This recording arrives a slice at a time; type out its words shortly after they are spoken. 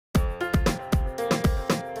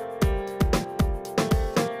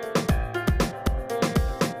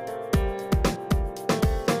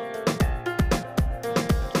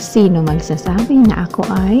Sino magsasabi na ako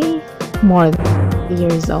ay more than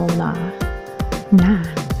years old na?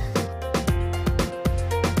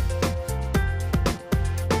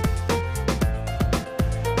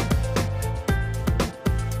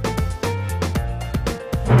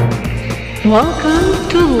 Welcome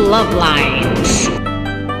to LuvLiNes.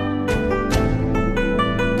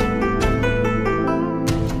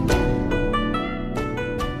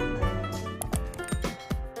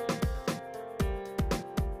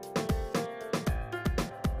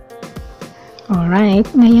 Alright,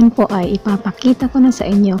 ngayon po ay ipapakita ko na sa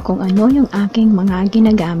inyo kung ano yung aking mga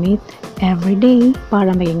ginagamit everyday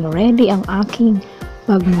para maging ready ang aking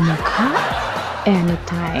pagmumukha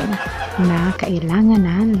anytime na kailangan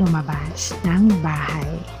na lumabas ng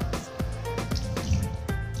bahay.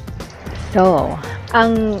 So,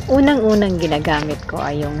 ang unang-unang ginagamit ko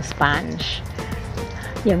ay yung sponge.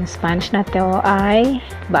 Yung sponge na to ay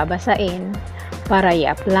babasain para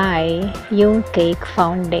i-apply yung cake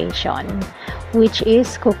foundation, which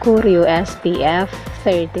is Kukuryu SPF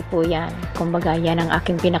 30 po yan. Kumbaga, yan ang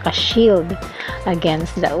aking pinaka-shield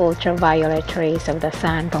against the ultraviolet rays of the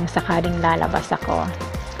sun kung sakaling lalabas ako.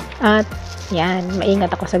 At yan,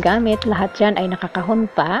 maingat ako sa gamit. Lahat yan ay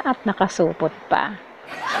nakakahon pa at nakasupot pa.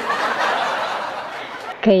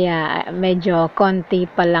 Kaya medyo konti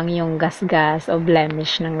pa lang yung gasgas o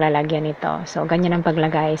blemish ng lalagyan nito. So, ganyan ang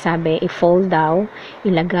paglagay. Sabi, i-fold daw,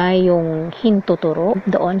 ilagay yung hintuturo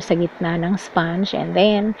doon sa gitna ng sponge, and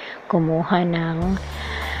then kumuha ng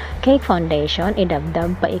cake foundation,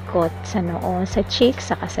 idabdab paikot sa noo, sa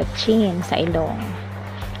cheeks, saka sa chin, sa ilong.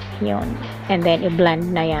 Yun. And then,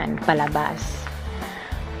 i-blend na yan palabas.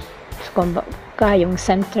 So, kumbaga yung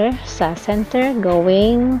center, sa center,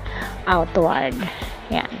 going outward.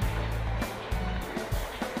 Yan.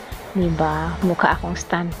 Diba? Mukha akong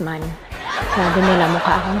stuntman. Sabi nila,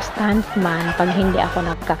 mukha akong stuntman pag hindi ako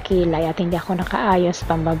nakakilay at hindi ako nakaayos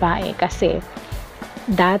pambabae. Kasi,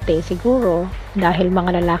 dati siguro, dahil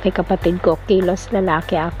mga lalaki kapatid ko, kilos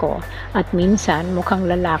lalaki ako. At minsan, mukhang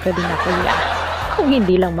lalaki din ako yan. Kung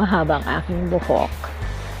hindi lang mahabang aking buhok.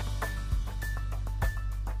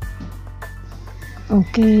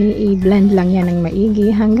 Okay, i-blend lang yan ng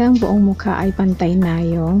maigi hanggang buong mukha ay pantay na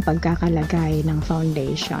yung pagkakalagay ng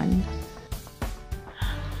foundation.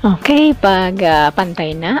 Okay, pag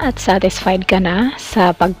pantay na at satisfied ka na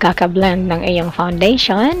sa pagkakablend ng iyong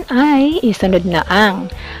foundation, ay isunod na ang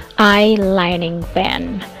eyelining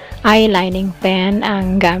pen. Eyelining pen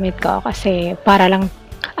ang gamit ko kasi para lang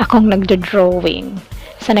akong nagdo-drawing.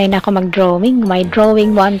 Sanay na ako mag-drawing. May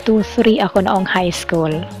drawing 1, 2, 3 ako noong high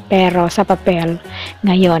school. Pero sa papel,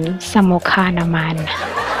 ngayon sa mukha naman.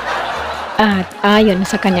 At ayon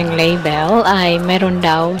sa kanyang label ay meron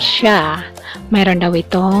daw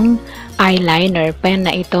itong eyeliner pen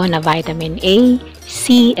na ito na vitamin A,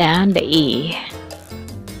 C, and E.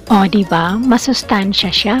 O diba,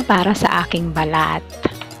 masustansya siya para sa aking balat.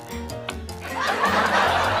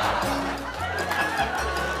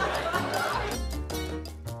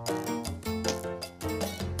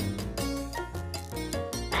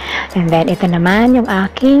 And then, ito naman yung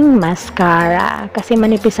aking mascara. Kasi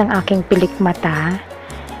manipis ang aking pilik mata.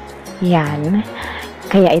 Yan.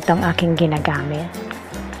 Kaya itong aking ginagamit.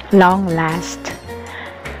 Long last.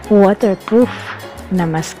 Waterproof na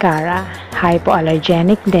mascara.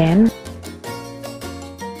 Hypoallergenic din.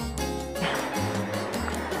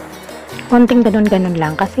 Konting ganun-ganun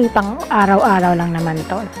lang. Kasi pang araw-araw lang naman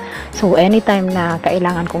to. So, anytime na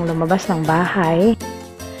kailangan kong lumabas ng bahay,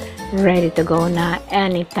 ready to go na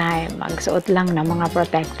anytime. Magsuot lang ng mga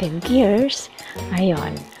protective gears.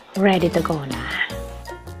 Ayun, ready to go na.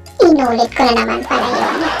 Inulit ko na naman pala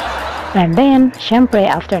yun. And then, syempre,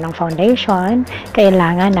 after ng foundation,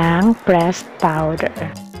 kailangan ng pressed powder.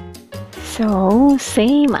 So,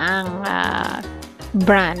 same ang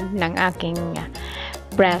brand ng aking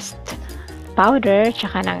pressed powder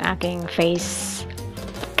tsaka ng aking face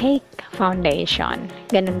cake foundation.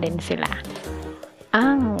 Ganun din sila.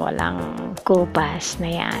 Ang walang kupas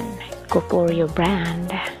na yan, Kukuryu brand.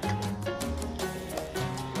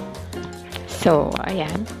 So,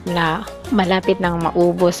 ayan, malapit nang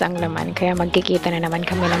maubos ang laman, kaya magkikita na naman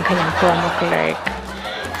kami ng kanyang promo clerk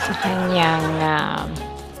sa kanyang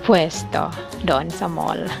pwesto doon sa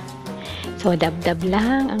mall. So, dab-dab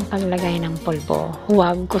lang ang paglagay ng pulbo.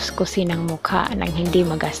 Huwag kuskusin ang mukha nang hindi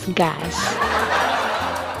magasgas.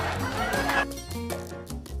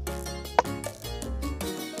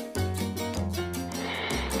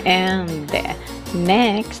 And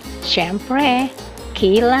next, syempre,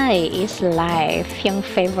 kilay is life. Yung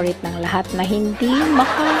favorite ng lahat na hindi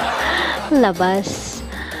makalabas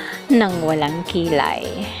ng walang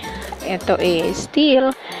kilay. Ito is still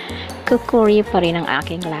Kukuri pa rin ang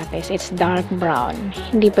aking lapis. It's dark brown.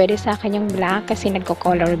 Hindi pwede sa akin yung black kasi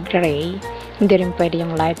nagko-color gray. Hindi rin pwede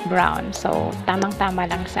yung light brown. So, tamang-tama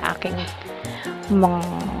lang sa aking mga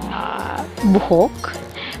buhok.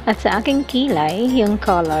 At sa aking kilay, yung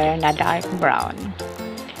color na dark brown.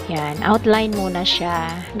 Yan, outline muna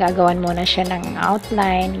siya. Gagawan muna siya ng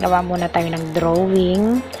outline. Gawa muna tayo ng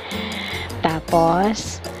drawing.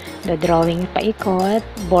 Tapos, the drawing paikot,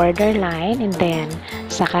 borderline, and then,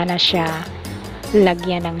 saka na siya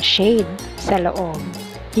lagyan ng shade sa loob.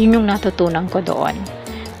 Yun yung natutunan ko doon.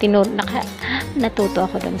 Natuto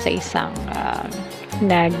ako doon sa isang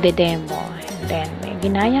nagde-demo. And then, may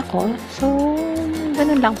ginaya ko. So,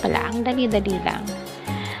 ganun lang pala. Ang dali-dali lang.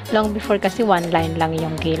 Long before kasi one line lang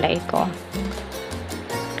yung kilay ko.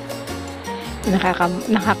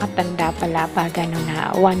 Nakakatanda pala pa gano'n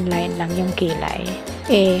na one line lang yung kilay.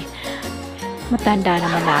 Matanda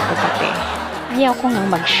naman na ako pati. Ayaw ko nga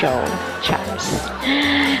mag-show. Charles.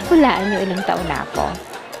 Hulaan nyo ilang taon na ako.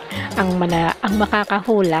 Ang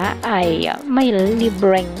makakahula ay may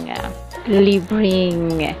libreng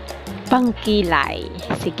pangkilay.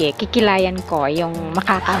 Sige, kikilayan ko yung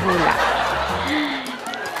makakahula.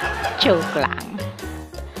 Joke lang.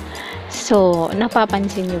 So,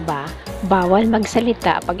 napapansin nyo ba? Bawal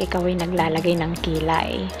magsalita pag ikaw ay naglalagay ng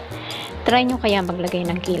kilay. Try nyo kaya maglagay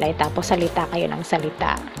ng kilay tapos salita kayo ng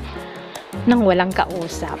salita. Nang walang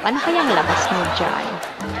kausap. Ano kayang labas nyo dyan?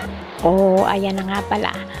 Ayan na nga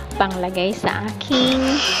pala. Panglagay sa aking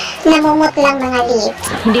namumutlang mga lips.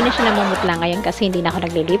 Hindi na siya namumutla ngayon kasi hindi na ako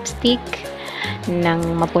nagli-lipstick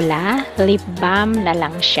ng mapula. Lip balm na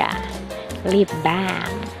lang siya. Lip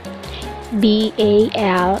balm.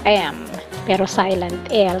 B-A-L-M. Pero silent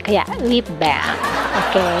L. Kaya lip balm.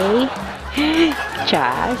 Okay?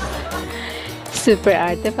 Just super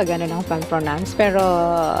arte pag gano'n ang pag-pronounce. Pero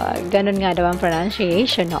gano'n nga daw ang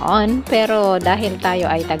pronunciation noon. Pero dahil tayo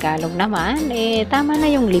ay Tagalog naman, tama na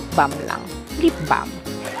yung lip balm lang. Lip balm.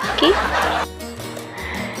 Okay?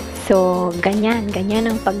 So, ganyan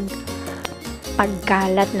ang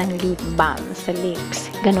pagkalat ng lip balm sa lips.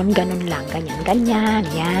 Ganon lang. Ganyan.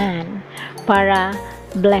 Yan. Para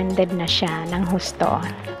blended na siya ng husto.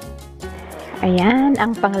 Ayan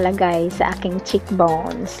ang panglagay sa aking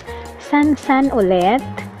cheekbones. San ulit.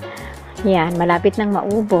 Yan, malapit nang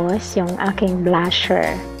maubos yung aking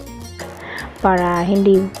blusher. Para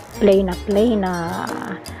hindi plain na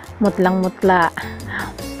mutlang-mutla,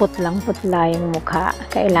 putlang-putla yung mukha.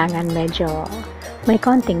 Kailangan medyo may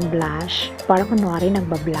konting blush. Para kunwari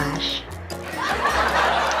nagbablush.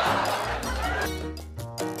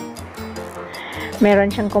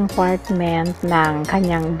 Meron siyang compartment ng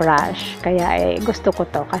kanyang brush. Kaya gusto ko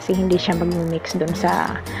to kasi hindi siya mag-mix dun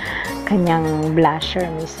sa kanyang blusher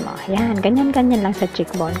mismo. Yan, ganyan lang sa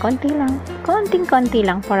cheekbone. Konti lang. Konting-konti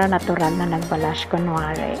lang para natural na nag-blush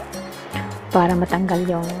kunwari. Para matanggal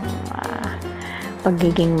yung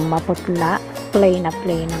pagiging maputla, plain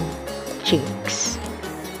ng cheeks.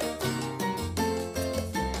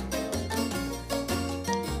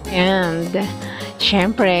 And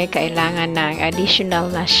syempre, kailangan ng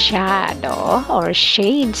additional na shadow or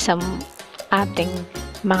shade sa ating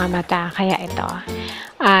mga mata. Kaya ito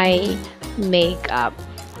ay makeup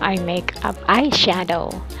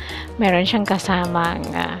eyeshadow. Meron siyang kasamang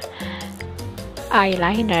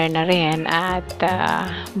eyeliner na rin at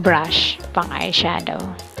brush pang eyeshadow.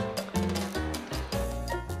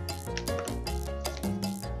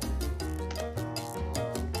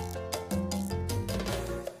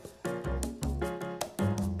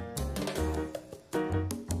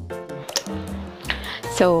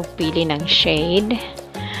 So, pili ng shade.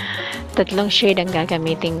 3 shade ang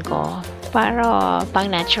gagamitin ko para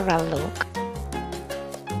pang natural look.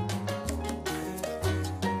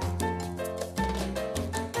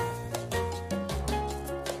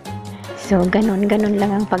 So, ganun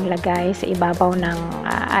lang ang paglagay sa ibabaw ng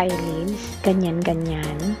eyelids.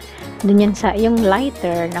 Ganyan. Dun yan sa, yung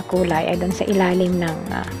lighter na kulay ay dun sa ilalim ng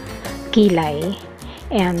kilay.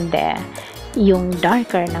 And yung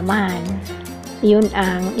darker naman, yun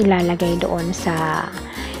ang ilalagay doon sa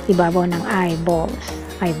ibabaw ng eyeballs.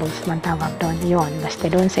 Eyeballs man tawag doon. Yun, basta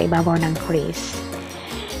doon sa ibabaw ng crease.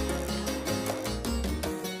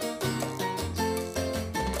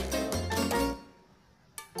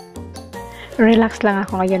 Relax lang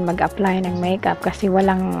ako ngayon mag-apply ng makeup kasi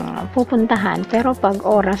walang pupuntahan. Pero pag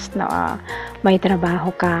oras na may trabaho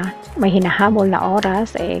ka, may hinahabol na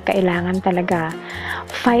oras, kailangan talaga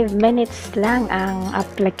 5 minutes lang ang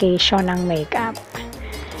application ng makeup.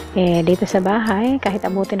 Dito sa bahay, kahit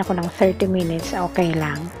abutin ako ng 30 minutes, okay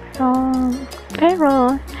lang. So,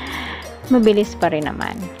 pero, mabilis pa rin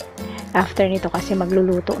naman. After nito kasi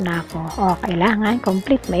magluluto na ako. O, kailangan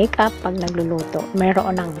complete makeup pag nagluluto.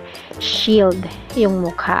 Meron ng shield yung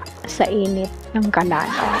mukha sa init ng kalan.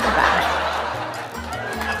 O, diba?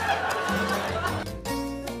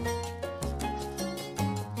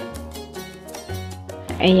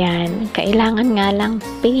 Ayan, kailangan nga lang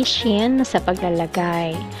patient sa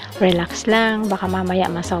paglalagay. Relax lang, baka mamaya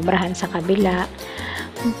masobrahan sa kabila.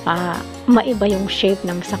 Maiba yung shape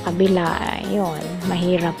ng sa kabila. Ayun,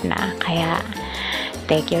 mahirap na. Kaya,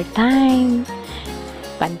 take your time.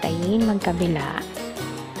 Pantayin magkabila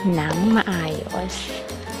ng maayos.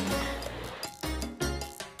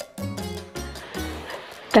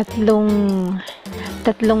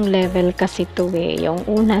 Tatlong level kasi to eh. Yung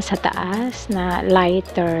una sa taas na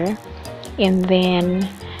lighter, and then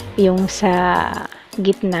yung sa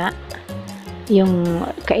gitna yung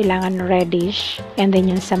kailangan reddish, and then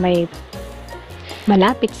yung sa may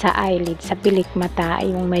malapit sa eyelid, sa pilik mata,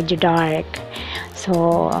 yung medyo dark.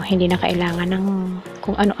 So hindi na kailangan ng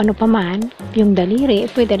kung ano-ano pa man. Yung daliri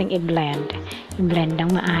pwede rin i-blend ng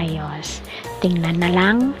maayos. Tingnan na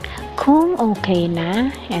lang kung okay na,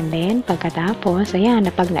 and then pagkatapos, ayan,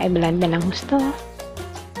 na pag na-blend na ng gusto,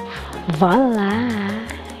 voila,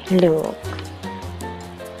 look.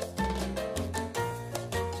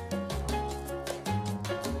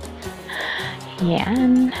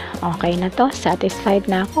 Yan, okay na to, satisfied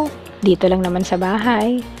na ako. Dito lang naman sa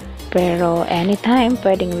bahay, pero anytime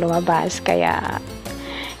pwedeng lumabas, kaya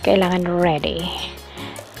kailangan ready.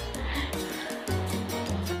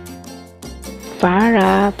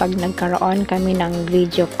 Para pag nagkaroon kami ng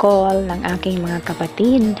video call ng aking mga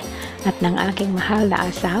kapatid at ng aking mahal na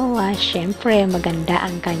asawa, syempre maganda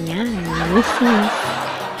ang kanya misis.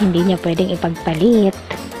 Hindi niya pwedeng ipagpalit.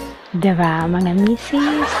 Diba, mga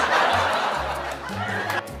misis?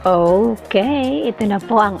 Okay, ito na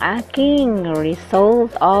po ang aking result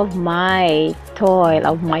of my toil,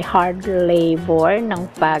 of my hard labor ng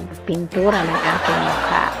pagpintura ng aking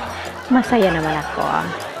mukha. Masaya naman ako.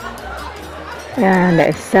 And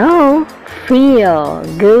so, feel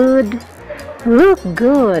good, look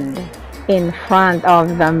good in front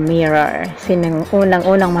of the mirror. Sinang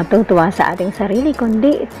unang-unang matutuwa sa ating sarili,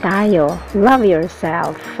 kundi tayo. Love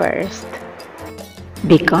yourself first.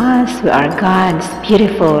 Because we are God's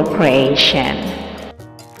beautiful creation.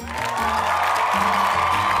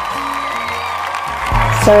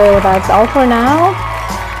 So that's all for now.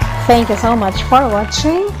 Thank you so much for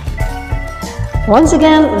watching. Once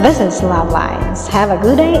again, this is LuvLiNes. Have a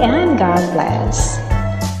good day and God bless.